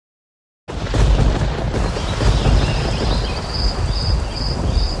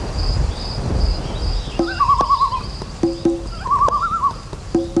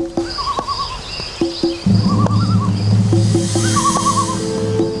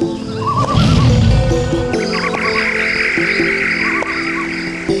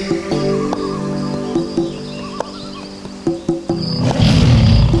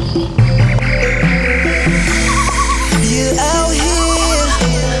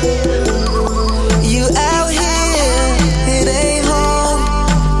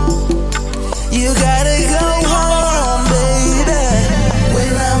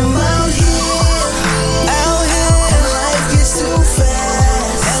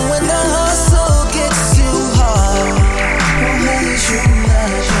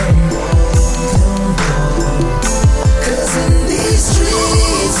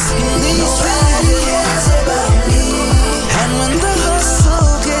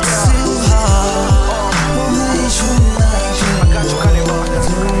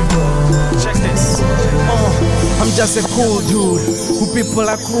just a cool dude who people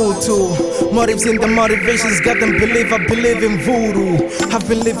are cruel to. Motives in the motivations got them believe I believe in voodoo. I've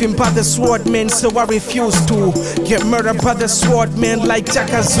been living by the sword, man, so I refuse to get murdered by the sword, man, like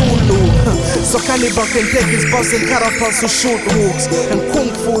Jaka Zulu. So Kanibal can take his boss and catapults to shoot hooks. And kung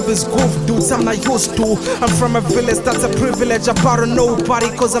fu, these goof dudes I'm not used to. I'm from a village that's a privilege, I bother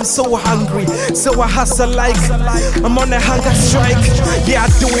nobody cause I'm so hungry. So I hustle like I'm on a hunger strike. Yeah, I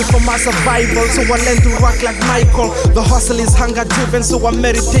do it for my survival, so I learn to rock like Michael. The hustle is hunger driven, so I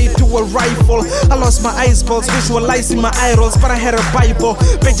meditate to a rifle. I lost my eyeballs, visualizing my idols, but I had a Bible.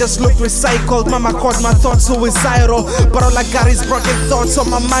 Pages look recycled, mama called my thoughts suicidal. But all I got is broken thoughts on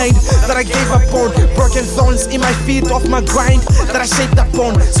my mind that I gave up on. Broken thorns in my feet off my grind that I shaped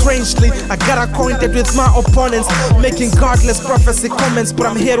upon. Strangely, I got acquainted with my opponents, making godless prophecy comments, but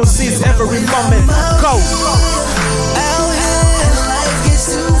I'm here to seize every moment. Go!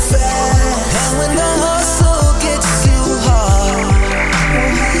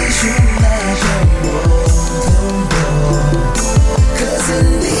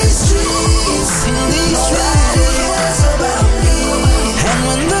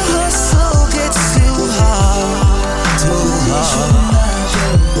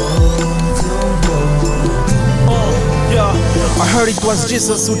 I heard it was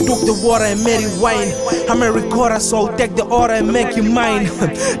Jesus who took the water and made it wine. I'm a recorder, so I'll take the order and make you mine.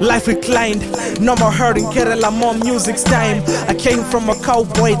 Life reclined, no more hurting Kerala, more music's time. I came from a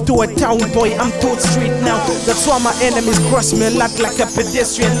cowboy to a town boy, I'm to street now. That's why my enemies cross me a lot like a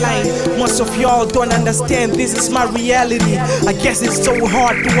pedestrian line. Most of y'all don't understand, this is my reality. I guess it's so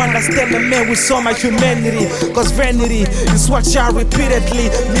hard to understand a man with so much humanity. Cause vanity is what y'all repeatedly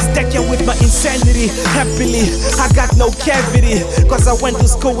mistaken with my insanity. Happily, I got no cavity, cause I went to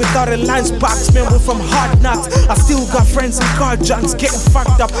school without a lunchbox. Man, we're from hard knocks. I still got friends in car junks, getting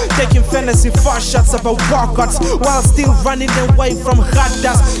fucked up, taking fantasy fast shots about workouts while still running away from hot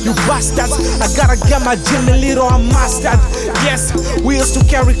dust. You bastards, I gotta get my gym a little unmastered. Yes, we used to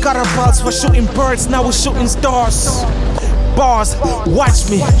carry catapults for shooting birds, now we're shooting stars. Bars, watch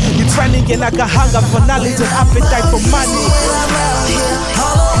me, it's running and I got hunger for knowledge and appetite for money.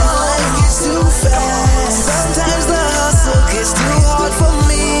 Sometimes the hustle gets too hard for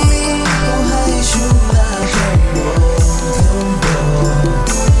me.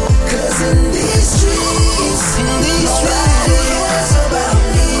 Cause in these streets, nobody cares about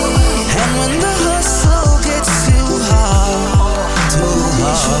me. And when the hustle gets too hard,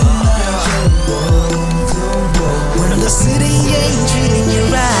 when the city ain't treating you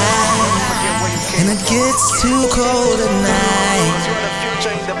right, and it gets too cold at night,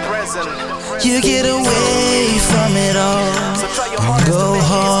 you get away from it all and go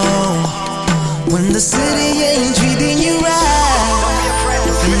home. When the city